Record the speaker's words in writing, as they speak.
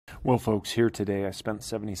Well, folks, here today I spent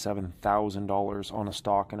 $77,000 on a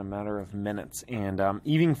stock in a matter of minutes, and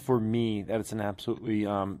even for me, that is an absolutely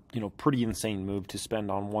pretty insane move to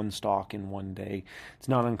spend on one stock in one day. It's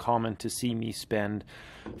not uncommon to see me spend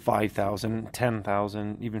 $5,000,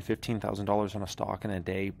 $10,000, even $15,000 on a stock in a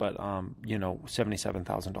day, but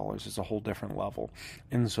 $77,000 is a whole different level.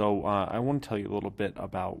 And so I want to tell you a little bit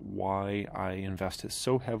about why I invested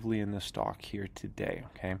so heavily in this stock here today.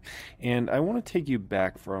 Okay, and I want to take you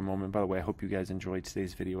back for a moment. By the way, I hope you guys enjoyed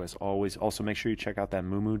today's video as always. Also, make sure you check out that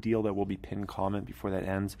Moo deal that will be pinned comment before that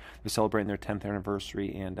ends. They're celebrating their 10th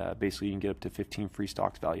anniversary, and basically you can get up to 15 free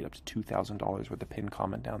stocks valued up to $2,000 with a pinned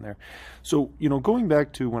comment down there. So, going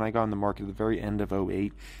back to when I got in the market at the very end of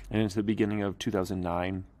 '08 and into the beginning of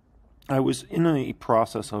 2009, I was in a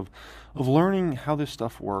process of learning how this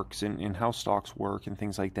stuff works and how stocks work and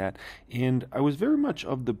things like that. And I was very much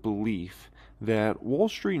of the belief that Wall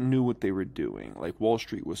Street knew what they were doing. Like, Wall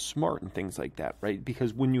Street was smart and things like that, right?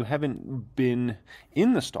 Because when you haven't been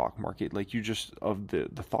in the stock market, like, you just of the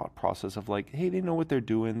thought process of like, hey, they know what they're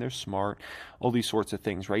doing, they're smart, all these sorts of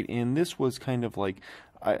things, right? And this was kind of like,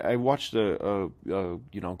 I watched a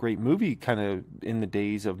great movie kind of in the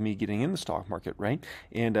days of me getting in the stock market, right?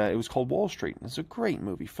 And it was called Wall Street. It's a great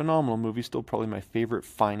movie, phenomenal movie, still probably my favorite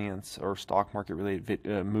finance or stock market related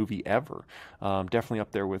movie ever. Definitely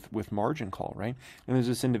up there with Margin Call, right? And there's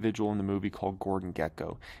this individual in the movie called Gordon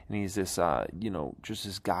Gekko, and he's this just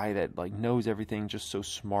this guy that like knows everything, just so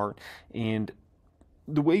smart. And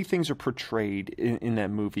the way things are portrayed in that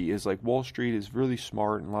movie is like Wall Street is really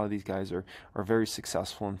smart, and a lot of these guys are very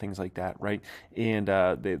successful and things like that, right? And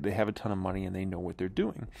they have a ton of money and they know what they're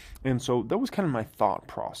doing. And so that was kind of my thought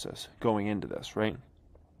process going into this, right?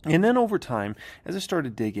 And then over time, as I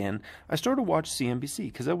started to dig in, I started to watch CNBC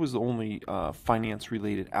because that was the only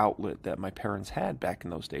finance-related outlet that my parents had back in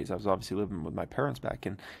those days. I was obviously living with my parents back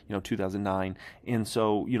in 2009, and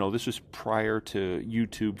so this was prior to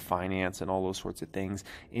YouTube finance and all those sorts of things.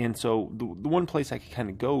 And so the one place I could kind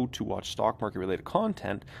of go to watch stock market-related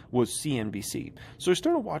content was CNBC. So I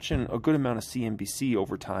started watching a good amount of CNBC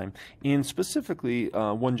over time, and specifically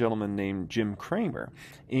one gentleman named Jim Cramer,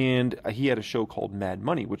 and he had a show called Mad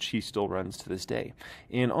Money, which he still runs to this day.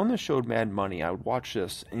 And on the show Mad Money, I would watch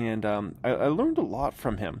this, and I learned a lot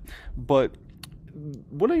from him. But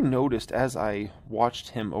what I noticed as I watched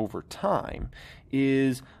him over time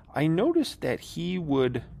is I noticed that he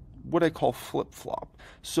would what I call flip-flop.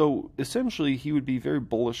 So essentially he would be very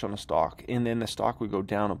bullish on a stock, and then the stock would go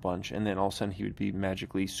down a bunch, and then all of a sudden he would be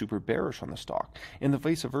magically super bearish on the stock. And the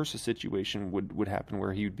vice versa situation would happen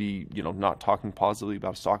where he would be not talking positively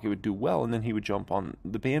about a stock, it would do well, and then he would jump on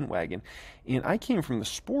the bandwagon. And I came from the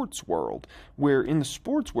sports world, where in the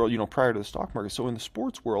sports world, prior to the stock market, so in the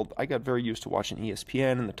sports world I got very used to watching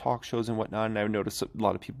ESPN and the talk shows and whatnot, and I would notice a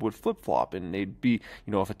lot of people would flip-flop, and they'd be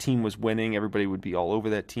if a team was winning, everybody would be all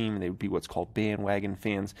over that team, and they would be what's called bandwagon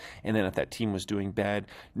fans. And then if that team was doing bad,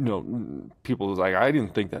 people was like, I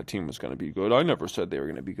didn't think that team was going to be good, I never said they were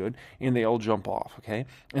going to be good, and they all jump off. Okay,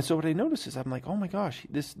 and so what I noticed is I'm like, oh my gosh,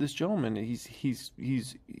 this gentleman, he's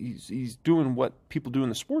doing what people do in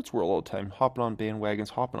the sports world all the time, hopping on bandwagons,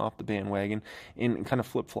 hopping off the bandwagon, and kind of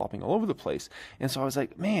flip-flopping all over the place. And so I was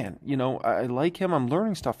like, man, I like him, I'm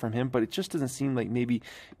learning stuff from him, but it just doesn't seem like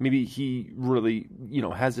maybe he really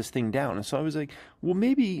has this thing down. And so I was like, well,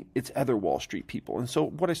 maybe it's other Wall Street people. And so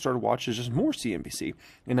what I started watching is just more CNBC,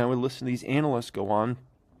 and I would listen to these analysts go on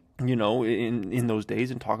in those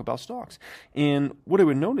days and talk about stocks. And what I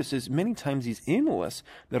would notice is many times these analysts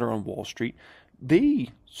that are on Wall Street,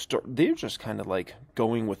 they're just kind of like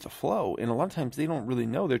going with the flow, and a lot of times they don't really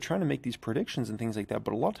know. They're trying to make these predictions and things like that,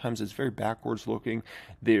 but a lot of times it's very backwards looking.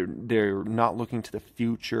 They're not looking to the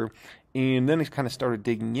future. And then I kind of started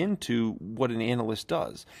digging into what an analyst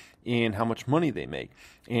does and how much money they make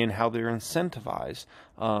and how they're incentivized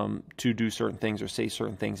to do certain things or say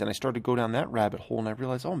certain things. And I started to go down that rabbit hole, and I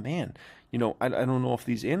realized, oh man, I don't know if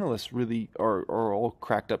these analysts really are all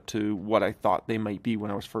cracked up to what I thought they might be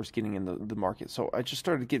when I was first getting in the market. So I just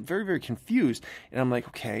started to get very, very confused, and I'm like,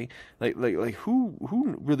 okay, like who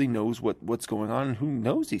really knows what's going on, and who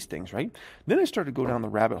knows these things, right? Then I started to go down the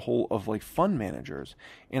rabbit hole of like fund managers,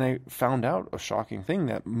 and I found out a shocking thing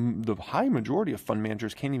that the high majority of fund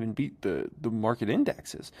managers can't even beat the market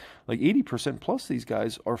indexes. Like 80% plus these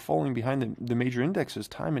guys are falling behind the major indexes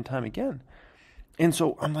time and time again. And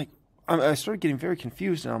so I'm like, I started getting very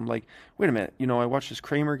confused, and I'm like, wait a minute, I watch this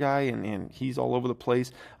Kramer guy, and he's all over the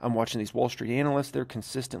place. I'm watching these Wall Street analysts; they're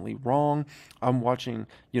consistently wrong. I'm watching,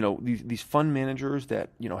 these fund managers that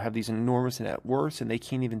have these enormous net worths, and they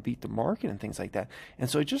can't even beat the market and things like that. And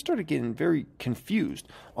so I just started getting very confused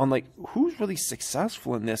on like who's really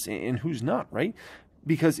successful in this and who's not, right?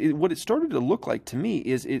 Because what it started to look like to me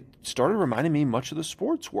is it started reminding me much of the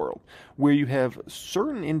sports world, where you have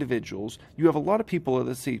certain individuals, you have a lot of people,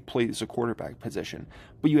 let's say, play as a quarterback position,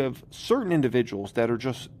 but you have certain individuals that are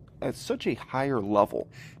just at such a higher level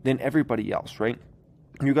than everybody else, right?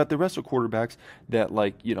 You got the rest of quarterbacks that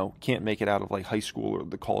can't make it out of like high school or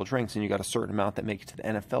the college ranks, and you got a certain amount that make it to the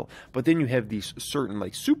NFL. But then you have these certain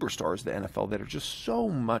like superstars of the NFL that are just so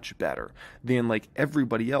much better than like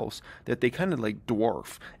everybody else that they kind of like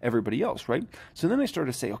dwarf everybody else, right? So then I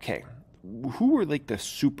started to say, okay, who are like the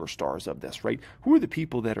superstars of this, right? Who are the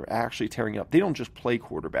people that are actually tearing it up? They don't just play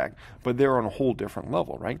quarterback, but they're on a whole different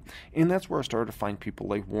level, right? And that's where I started to find people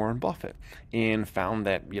like Warren Buffett, and found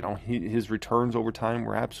that, his returns over time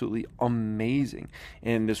were absolutely amazing.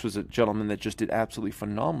 And this was a gentleman that just did absolutely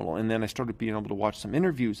phenomenal. And then I started being able to watch some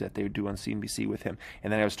interviews that they would do on CNBC with him.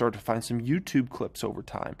 And then I started to find some YouTube clips over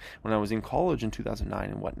time when I was in college in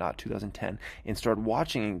 2009 and whatnot, 2010, and started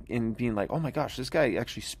watching and being like, oh my gosh, this guy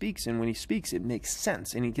actually speaks, and when he speaks, it makes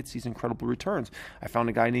sense, and he gets these incredible returns. I found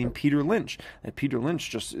a guy named Peter Lynch, and Peter Lynch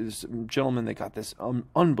just is a gentleman that got this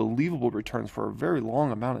unbelievable returns for a very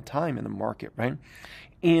long amount of time in the market, right?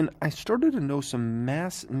 And I started to know some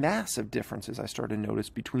massive differences I started to notice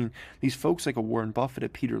between these folks like a Warren Buffett, a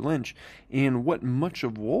Peter Lynch, and what much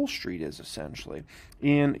of Wall Street is essentially.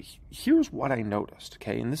 And here's what I noticed,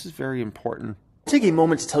 okay? And this is very important. Take a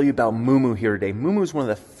moment to tell you about Moomoo here today. Moomoo is one of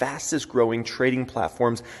the fastest growing trading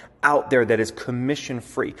platforms out there that is commission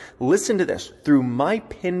free. Listen to this. Through my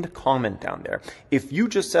pinned comment down there, if you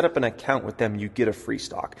just set up an account with them, you get a free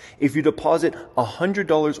stock. If you deposit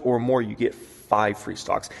 $100 or more, you get 5 free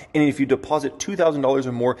stocks. And if you deposit $2,000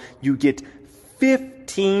 or more, you get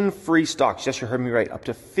 15 free stocks. Yes, you heard me right. Up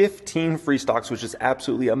to 15 free stocks, which is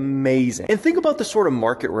absolutely amazing. And think about the sort of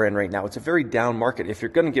market we're in right now. It's a very down market. If you're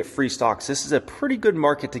going to get free stocks, this is a pretty good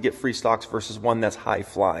market to get free stocks versus one that's high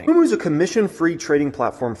flying. Moomoo is a commission-free trading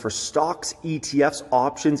platform for stocks, ETFs,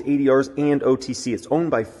 options, ADRs, and OTC. It's owned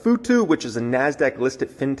by Futu, which is a NASDAQ-listed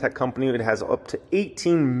fintech company. It has up to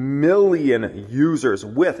 18 million users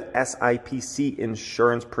with SIPC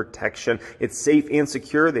insurance protection. It's safe and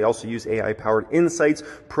secure. They also use AI-powered insights,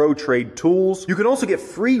 pro trade tools. You can also get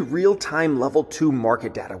free real-time level 2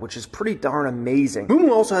 market data, which is pretty darn amazing.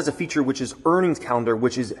 Moomoo also has a feature which is earnings calendar,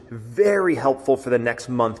 which is very helpful for the next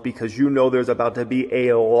month because there's about to be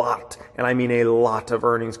a lot, and I mean a lot of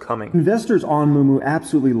earnings coming. Investors on Moomoo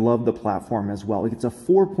absolutely love the platform as well. It gets a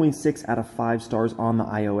 4.6 out of 5 stars on the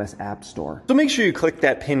iOS App Store. So make sure you click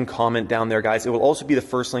that pinned comment down there, guys. It will also be the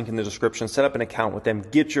first link in the description. Set up an account with them,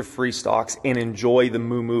 get your free stocks, and enjoy the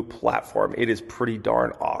Moomoo platform. It is pretty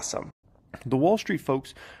darn awesome. The Wall Street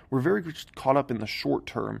folks were very caught up in the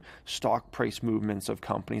short-term stock price movements of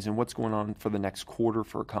companies and what's going on for the next quarter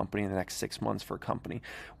for a company and the next 6 months for a company.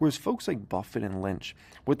 Whereas folks like Buffett and Lynch,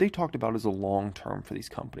 what they talked about is a long-term for these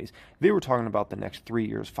companies. They were talking about the next 3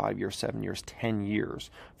 years, 5 years, 7 years, 10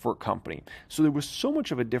 years for a company. So there was so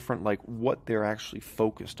much of a different what they're actually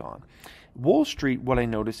focused on. Wall Street, what I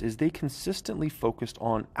noticed is they consistently focused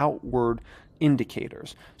on outward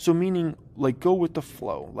indicators. So meaning go with the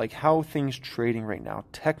flow, like how things trading right now,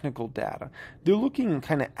 technical data. They're looking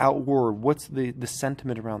kind of outward. What's the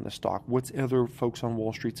sentiment around the stock? What's other folks on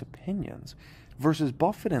Wall Street's opinions? Versus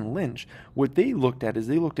Buffett and Lynch, what they looked at is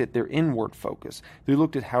they looked at their inward focus. They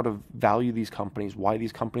looked at how to value these companies, why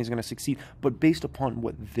these companies are going to succeed, but based upon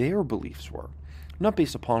what their beliefs were. Not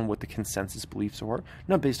based upon what the consensus beliefs are,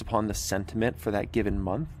 not based upon the sentiment for that given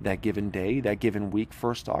month, that given day, that given week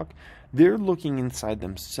for a stock. They're looking inside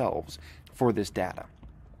themselves for this data.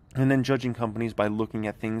 And then judging companies by looking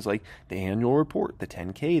at things like the annual report, the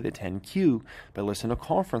 10K, the 10Q, by listening to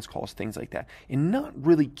conference calls, things like that, and not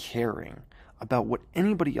really caring about what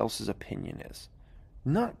anybody else's opinion is.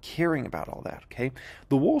 Not caring about all that, okay?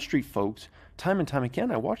 The Wall Street folks, time and time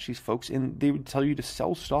again, I watch these folks, and they would tell you to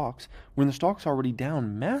sell stocks when the stock's already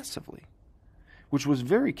down massively, which was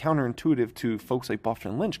very counterintuitive to folks like Buffett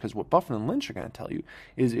and Lynch, because what Buffett and Lynch are going to tell you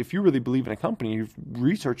is if you really believe in a company, you've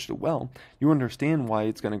researched it well, you understand why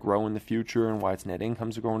it's going to grow in the future and why its net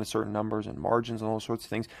incomes are going to certain numbers and margins and all sorts of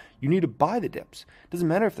things. You need to buy the dips. It doesn't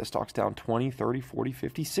matter if the stock's down 20, 30, 40,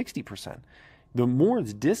 50, 60%. The more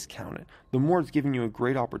it's discounted, the more it's giving you a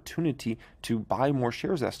great opportunity to buy more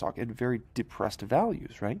shares of that stock at very depressed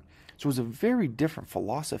values, right? So it's a very different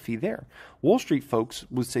philosophy there. Wall Street folks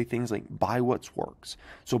would say things like buy what works.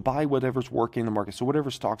 So buy whatever's working in the market. So whatever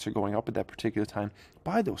stocks are going up at that particular time,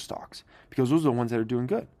 buy those stocks because those are the ones that are doing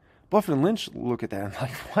good. Buffett and Lynch look at that and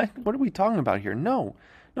like, what? What are we talking about here? No,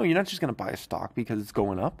 you're not just going to buy a stock because it's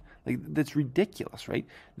going up. Like, that's ridiculous, right?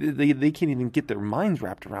 They can't even get their minds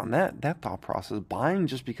wrapped around that thought process, buying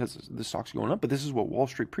just because the stock's going up. But this is what Wall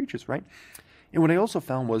Street preaches, right? And what I also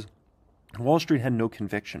found was Wall Street had no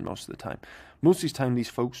conviction most of the time. Most of the time, these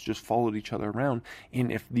folks just followed each other around,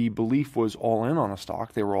 and if the belief was all in on a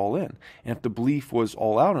stock, they were all in. And if the belief was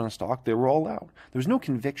all out on a stock, they were all out. There was no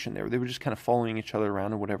conviction there. They were just kind of following each other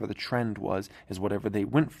around, and whatever the trend was is whatever they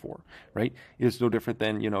went for, right? It's no different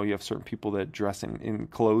than, you have certain people that dress in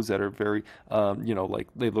clothes that are very, like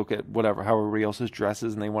they look at whatever, how everybody else's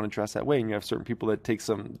dresses, and they want to dress that way. And you have certain people that take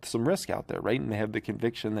some risk out there, right? And they have the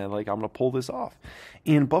conviction that, like, I'm going to pull this off.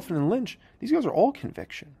 And Buffett and Lynch, these guys are all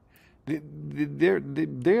conviction. They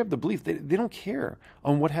have the belief. They don't care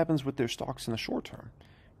on what happens with their stocks in the short term.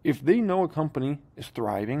 If they know a company is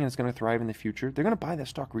thriving and is going to thrive in the future, they're going to buy that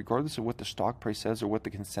stock regardless of what the stock price says or what the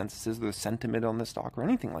consensus is, or the sentiment on the stock or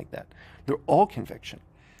anything like that. They're all conviction.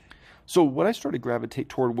 So what I started to gravitate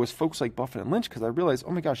toward was folks like Buffett and Lynch, because I realized,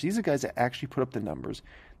 oh my gosh, these are guys that actually put up the numbers.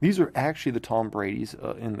 These are actually the Tom Brady's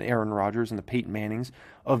and the Aaron Rodgers and the Peyton Mannings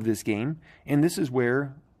of this game. And this is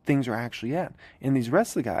where things are actually at. And these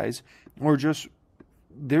rest of the guys are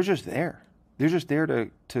they're just there. They're just there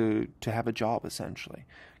to have a job, essentially.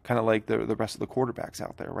 Kind of like the rest of the quarterbacks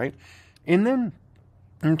out there, right? And then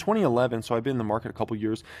in 2011, so I've been in the market a couple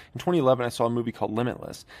years. In 2011, I saw a movie called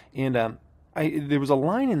Limitless. And there was a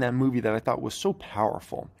line in that movie that I thought was so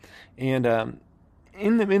powerful. And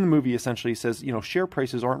in the movie, essentially, it says, share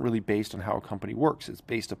prices aren't really based on how a company works. It's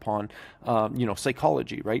based upon,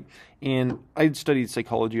 psychology, right? And I studied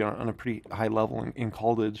psychology on a pretty high level in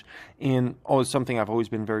college, and it's something I've always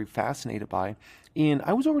been very fascinated by. And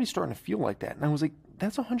I was already starting to feel like that. And I was like,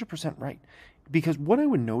 that's 100% right. Because what I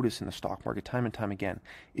would notice in the stock market time and time again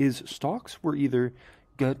is stocks were either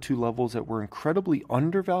got to levels that were incredibly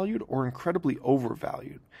undervalued or incredibly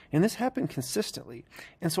overvalued. And this happened consistently.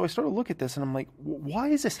 And so I started to look at this and I'm like, why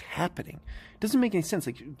is this happening? It doesn't make any sense.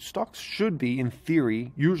 Like, stocks should be, in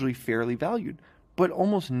theory, usually fairly valued, but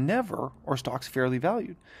almost never are stocks fairly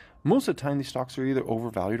valued. Most of the time, these stocks are either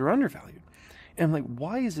overvalued or undervalued. And I'm like,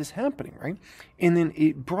 why is this happening, right? And then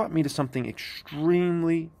it brought me to something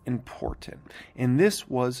extremely important. And this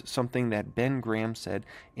was something that Ben Graham said,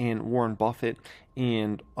 and Warren Buffett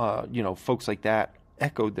and, folks like that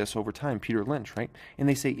echoed this over time, Peter Lynch, right? And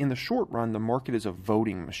they say, in the short run, the market is a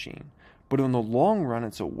voting machine. But in the long run,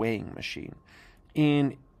 it's a weighing machine.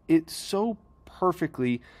 And it so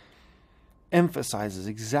perfectly emphasizes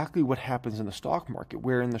exactly what happens in the stock market,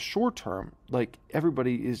 where in the short term, like,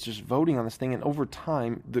 everybody is just voting on this thing, and over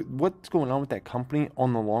time, what's going on with that company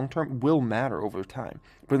on the long term will matter over time.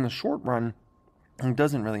 But in the short run, it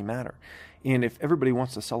doesn't really matter. And if everybody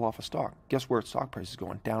wants to sell off a stock, guess where its stock price is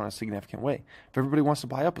going? Down in a significant way. If everybody wants to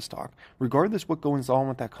buy up a stock, regardless what goes on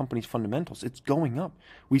with that company's fundamentals, it's going up.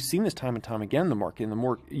 We've seen this time and time again in the market, and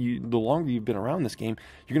the longer you've been around this game,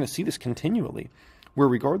 you're going to see this continually, where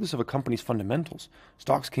regardless of a company's fundamentals,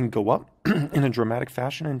 stocks can go up in a dramatic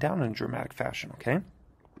fashion and down in a dramatic fashion, okay?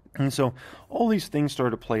 And so all these things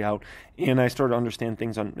started to play out, and I started to understand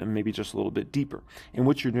things on maybe just a little bit deeper. And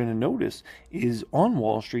what you're going to notice is on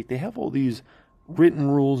Wall Street, they have all these written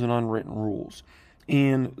rules and unwritten rules.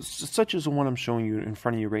 And such as the one I'm showing you in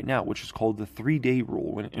front of you right now, which is called the 3-day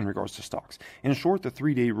rule in regards to stocks. In short, the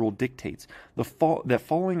 3-day rule dictates that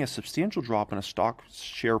following a substantial drop in a stock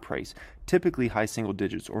share price, typically high single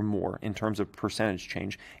digits or more in terms of percentage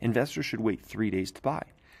change, investors should wait 3 days to buy.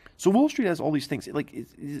 So Wall Street has all these things.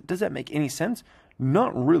 Does that make any sense?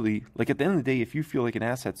 Not really. Like, at the end of the day, if you feel like an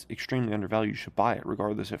asset's extremely undervalued, you should buy it,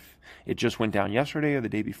 regardless if it just went down yesterday or the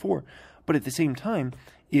day before. But at the same time,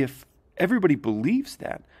 if everybody believes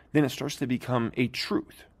that, then it starts to become a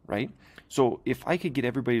truth, right? So if I could get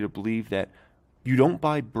everybody to believe that you don't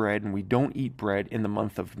buy bread and we don't eat bread in the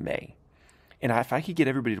month of May, and if I could get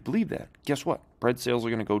everybody to believe that, guess what? Bread sales are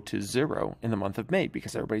going to go to zero in the month of May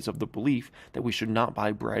because everybody's of the belief that we should not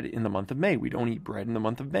buy bread in the month of May. We don't eat bread in the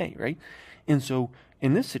month of May, right? And so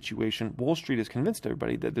In this situation, Wall Street has convinced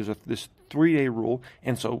everybody that there's this 3-day rule,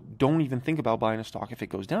 and so don't even think about buying a stock if it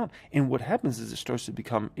goes down. And what happens is it starts to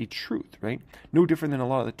become a truth, right? No different than a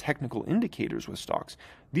lot of the technical indicators with stocks.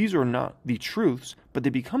 These are not the truths, but they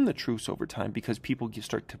become the truths over time because people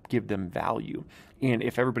start to give them value. And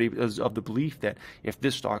if everybody is of the belief that if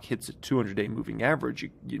this stock hits a 200-day moving average,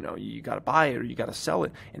 you got to buy it or you got to sell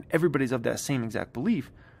it, and everybody's of that same exact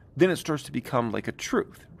belief, then it starts to become like a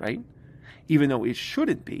truth, right? Even though it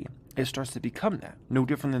shouldn't be, it starts to become that. No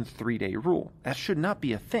different than the 3-day rule. That should not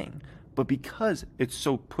be a thing. But because it's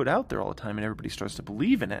so put out there all the time and everybody starts to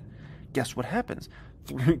believe in it, guess what happens?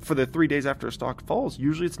 For the 3 days after a stock falls,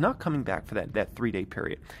 usually it's not coming back for that 3-day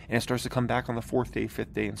period. And it starts to come back on the 4th day,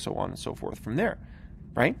 5th day, and so on and so forth from there,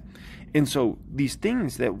 right? And so these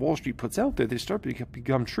things that Wall Street puts out there, they start to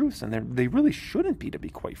become truths, and they really shouldn't be, to be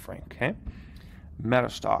quite frank, okay? Meta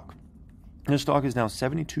stock. This stock is now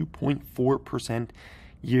 72.4%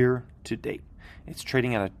 year to date. It's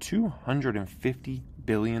trading at a $250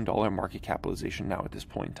 billion market capitalization now at this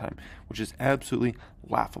point in time, which is absolutely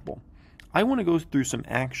laughable. I want to go through some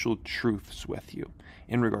actual truths with you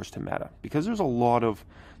in regards to Meta, because there's a lot of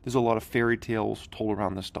fairy tales told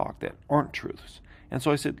around the stock that aren't truths. And so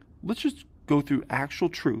I said, let's just go through actual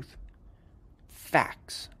truth,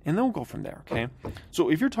 facts, and then we'll go from there, okay? So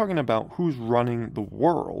if you're talking about who's running the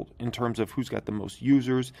world in terms of who's got the most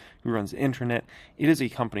users, who runs the internet, it is a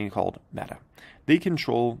company called Meta. They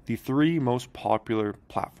control the 3 most popular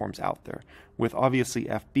platforms out there, with obviously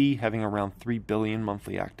FB having around 3 billion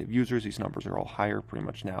monthly active users. These numbers are all higher pretty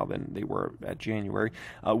much now than they were at January.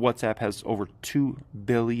 WhatsApp has over 2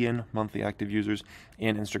 billion monthly active users,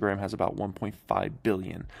 and Instagram has about 1.5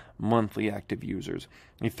 billion monthly active users.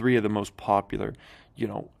 The 3 of the most popular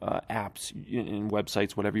apps and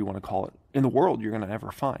websites, whatever you want to call it, in the world you're going to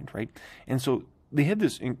ever find, right? And so they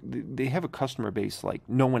have a customer base like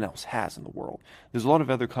no one else has in the world. There's a lot of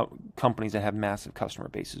other companies that have massive customer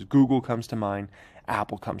bases. Google comes to mind,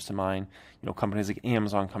 Apple comes to mind, companies like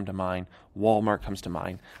Amazon come to mind, Walmart comes to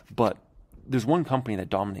mind, but there's one company that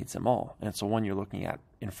dominates them all, and it's the one you're looking at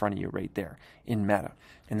in front of you right there in Meta,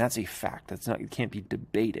 and that's a fact. It can't be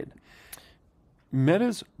debated.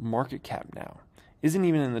 Meta's market cap now isn't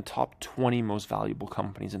even in the top 20 most valuable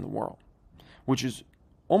companies in the world, which is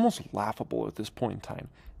almost laughable at this point in time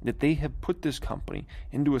that they have put this company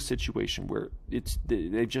into a situation where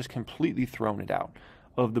they've just completely thrown it out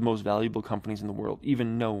of the most valuable companies in the world,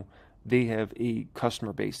 even though they have a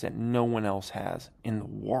customer base that no one else has in the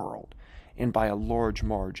world, and by a large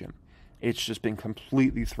margin. It's just been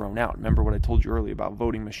completely thrown out. Remember what I told you earlier about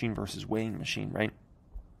voting machine versus weighing machine, right?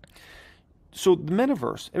 So the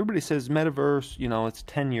metaverse, everybody says metaverse, it's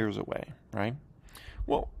 10 years away, right?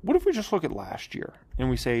 Well, what if we just look at last year and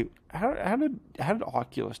we say, how did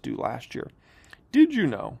Oculus do last year? Did you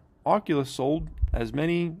know Oculus sold as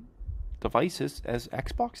many devices as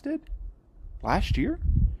Xbox did last year?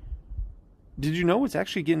 Did you know it's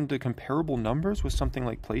actually getting to comparable numbers with something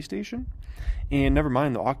like PlayStation? And never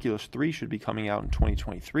mind, the Oculus 3 should be coming out in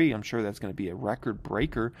 2023. I'm sure that's going to be a record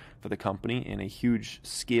breaker for the company in a huge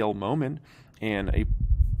scale moment and a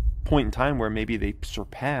point in time where maybe they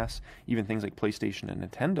surpass even things like PlayStation and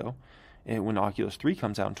Nintendo when Oculus 3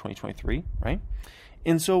 comes out in 2023, right?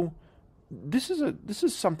 And so this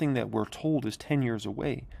is something that we're told is 10 years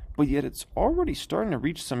away, but yet it's already starting to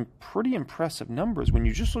reach some pretty impressive numbers when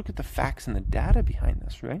you just look at the facts and the data behind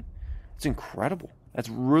this, right? It's incredible. That's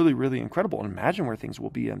really, really incredible. And imagine where things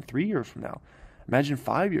will be in 3 years from now. Imagine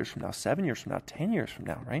 5 years from now, 7 years from now, 10 years from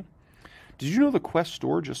now, right? Did you know the Quest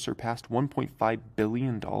store just surpassed $1.5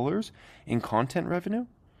 billion in content revenue?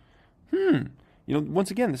 Once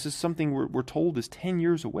again, this is something we're told is 10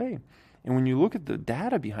 years away. And when you look at the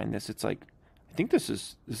data behind this, it's like, I think this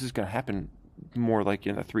is going to happen more like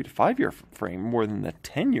in a 3 to 5 year frame, more than the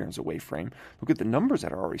 10 years away frame. Look at the numbers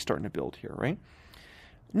that are already starting to build here, right?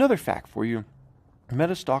 Another fact for you,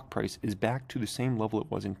 Meta stock price is back to the same level it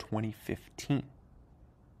was in 2015.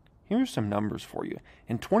 Here's some numbers for you.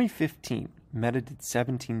 In 2015, Meta did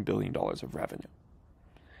 $17 billion of revenue.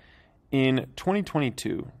 In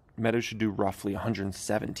 2022, Meta should do roughly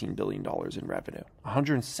 $117 billion in revenue.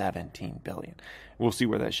 $117 billion. We'll see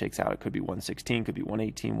where that shakes out. It could be 116, could be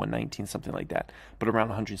 118, 119, something like that. But around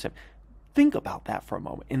 107. Think about that for a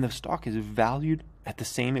moment. And the stock is valued at the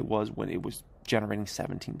same it was when it was generating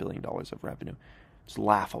 $17 billion of revenue. It's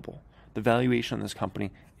laughable. The valuation of this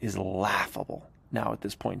company is laughable now at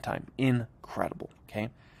this point in time. Incredible, okay?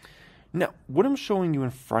 Now, what I'm showing you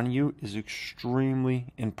in front of you is extremely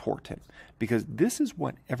important because this is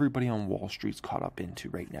what everybody on Wall Street's caught up into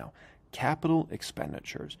right now. Capital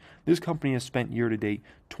expenditures. This company has spent year to date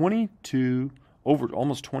over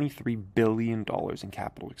almost $23 billion in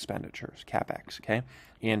capital expenditures, CapEx, okay?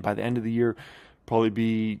 And by the end of the year, probably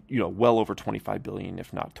be, well over 25 billion,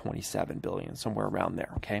 if not 27 billion, somewhere around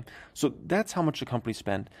there, okay? So that's how much the company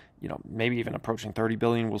spent, maybe even approaching 30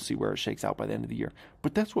 billion. We'll see where it shakes out by the end of the year.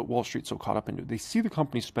 But that's what Wall Street's so caught up into. They see the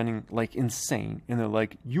company spending like insane, and they're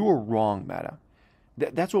like, you're wrong, Meta.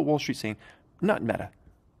 That's what Wall Street's saying, not Meta.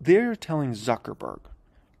 They're telling Zuckerberg,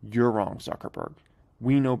 you're wrong, Zuckerberg.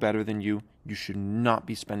 We know better than you. You should not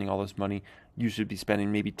be spending all this money. You should be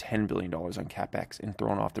spending maybe $10 billion on CapEx and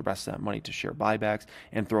throwing off the rest of that money to share buybacks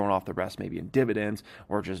and throwing off the rest maybe in dividends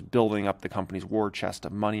or just building up the company's war chest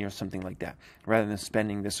of money or something like that, rather than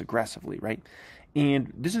spending this aggressively, right?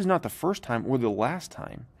 And this is not the first time or the last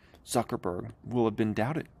time Zuckerberg will have been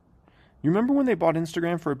doubted. You remember when they bought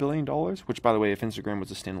Instagram for $1 billion? Which, by the way, if Instagram was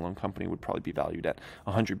a standalone company, would probably be valued at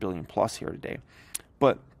 $100 billion plus here today.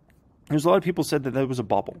 But there's a lot of people said that was a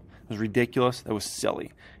bubble. It was ridiculous. That was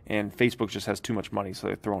silly. And Facebook just has too much money, so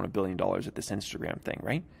they're throwing $1 billion at this Instagram thing,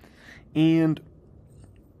 right? And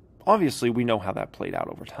obviously, we know how that played out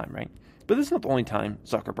over time, right? But this is not the only time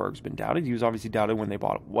Zuckerberg's been doubted. He was obviously doubted when they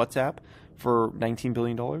bought WhatsApp for $19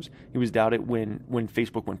 billion. He was doubted when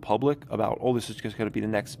Facebook went public about, this is just going to be the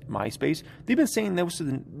next MySpace. They've been saying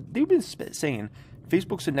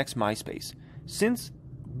Facebook's the next MySpace since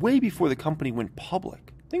way before the company went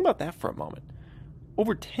public. Think about that for a moment.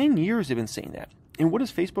 Over 10 years they've been saying that. And what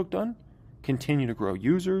has Facebook done? Continue to grow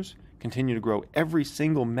users, continue to grow every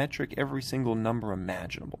single metric, every single number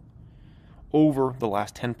imaginable over the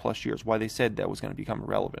last 10 plus years, why they said that was going to become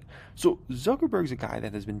irrelevant. So Zuckerberg's a guy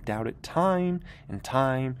that has been doubted time and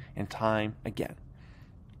time and time again.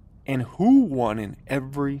 And who won in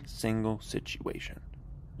every single situation?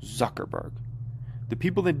 Zuckerberg. The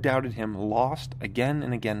people that doubted him lost again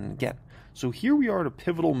and again and again. So here we are at a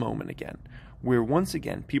pivotal moment again, where once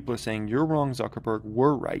again people are saying, you're wrong, Zuckerberg,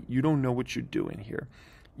 we're right, you don't know what you're doing here.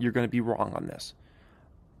 You're going to be wrong on this.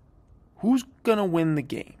 Who's going to win the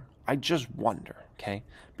game? I just wonder, okay?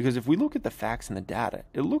 Because if we look at the facts and the data,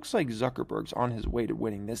 it looks like Zuckerberg's on his way to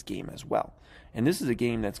winning this game as well. And this is a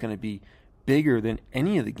game that's going to be bigger than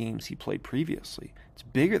any of the games he played previously. It's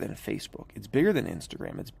bigger than Facebook. It's bigger than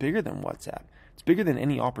Instagram. It's bigger than WhatsApp. It's bigger than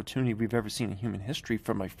any opportunity we've ever seen in human history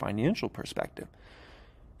from a financial perspective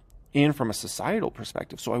and from a societal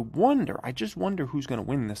perspective. So I just wonder who's going to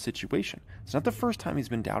win this situation. It's not the first time he's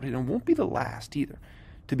been doubted, and won't be the last either,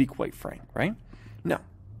 to be quite frank, right? Now,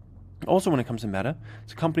 also when it comes to Meta,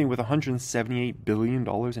 it's a company with $178 billion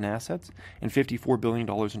in assets and $54 billion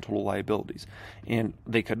in total liabilities. And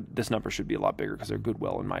this number should be a lot bigger because their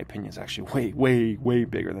goodwill, in my opinion, is actually way, way, way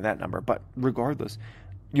bigger than that number. But regardless,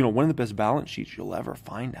 one of the best balance sheets you'll ever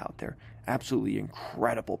find out there. Absolutely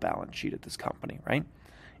incredible balance sheet at this company, right?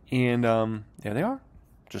 And there they are,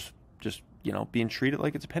 just being treated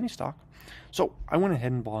like it's a penny stock. So I went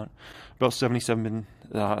ahead and bought about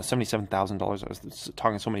 $77,000. I was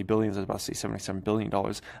talking so many billions, I was about to say $77 billion.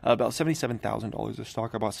 About $77,000 of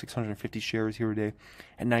stock. I bought 650 shares here today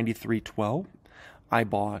at $93.12. I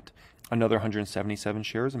bought another 177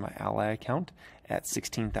 shares in my Ally account at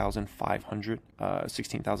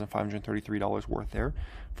 $16,533 worth there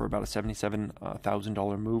for about a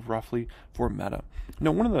 $77,000 move roughly for Meta.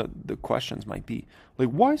 Now, one of the questions might be,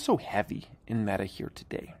 why so heavy in Meta here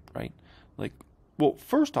today, right? Well,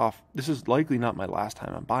 first off, this is likely not my last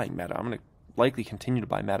time I'm buying Meta. I'm going to likely continue to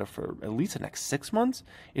buy Meta for at least the next 6 months,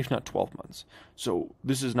 if not 12 months. So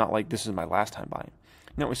this is not like this is my last time buying.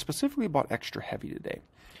 Now, I specifically bought extra heavy today.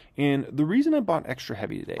 And the reason I bought extra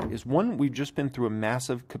heavy today is, one, we've just been through a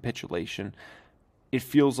massive capitulation. It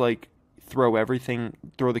feels like throw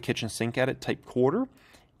the kitchen sink at it type quarter,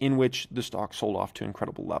 in which the stock sold off to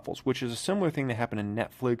incredible levels, which is a similar thing that happened in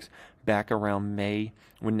Netflix back around May,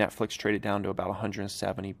 when Netflix traded down to about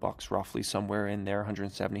 $170 roughly, somewhere in there,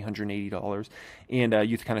 $170, $180, and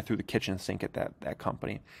you kind of threw the kitchen sink at that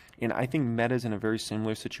company. And I think Meta's in a very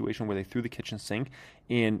similar situation where they threw the kitchen sink,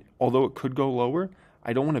 and although it could go lower,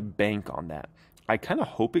 I don't want to bank on that. I kind of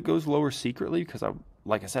hope it goes lower secretly because,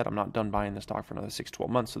 like I said, I'm not done buying the stock for another 6-12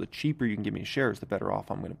 months, so the cheaper you can give me shares, the better off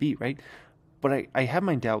I'm going to be, right? But I have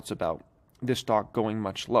my doubts about this stock going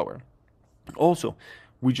much lower. Also,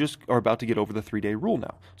 we just are about to get over the 3-day rule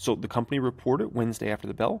now. So the company reported Wednesday after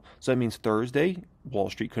the bell. So that means Thursday,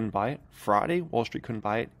 Wall Street couldn't buy it. Friday, Wall Street couldn't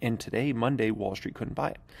buy it. And today, Monday, Wall Street couldn't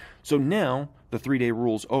buy it. So now the 3-day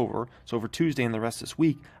rule's over. So over Tuesday and the rest of this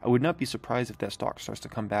week, I would not be surprised if that stock starts to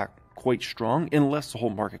come back quite strong, unless the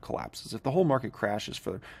whole market collapses. If the whole market crashes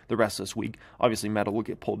for the rest of this week, obviously Meta will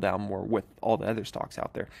get pulled down more with all the other stocks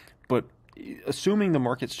out there. But assuming the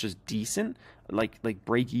market's just decent, like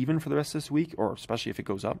break even for the rest of this week, or especially if it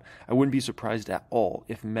goes up, I wouldn't be surprised at all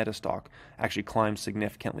if Meta stock actually climbs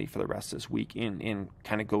significantly for the rest of this week and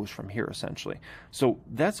kind of goes from here essentially. So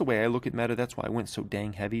that's the way I look at Meta. That's why I went so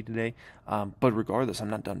dang heavy today. But regardless, I'm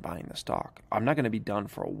not done buying the stock. I'm not going to be done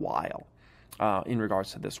for a while. In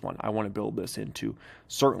regards to this one, I want to build this into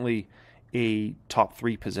certainly a top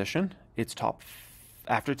 3 position. It's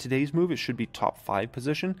after today's move, it should be top 5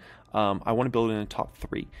 position. I want to build it in a top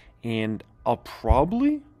 3, and I'll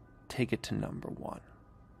probably take it to number 1.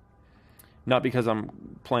 Not because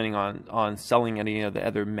I'm planning on selling any of the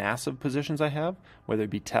other massive positions I have, whether it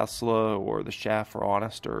be Tesla or the Chef or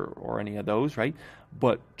Honest or any of those, right?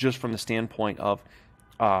 But just from the standpoint of,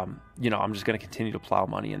 I'm just going to continue to plow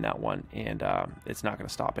money in that one, and it's not going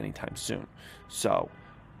to stop anytime soon. So,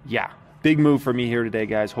 yeah. Big move for me here today,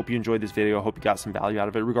 guys. Hope you enjoyed this video. I hope you got some value out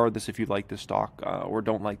of it. Regardless if you like this stock or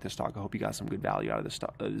don't like this stock, I hope you got some good value out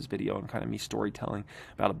of this video and kind of me storytelling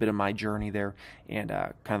about a bit of my journey there and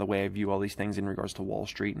kind of the way I view all these things in regards to Wall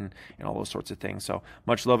Street and all those sorts of things. So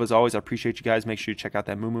much love as always. I appreciate you guys. Make sure you check out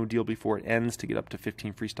that Moomoo deal before it ends to get up to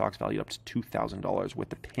 15 free stocks valued up to $2,000 with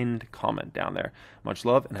the pinned comment down there. Much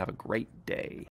love and have a great day.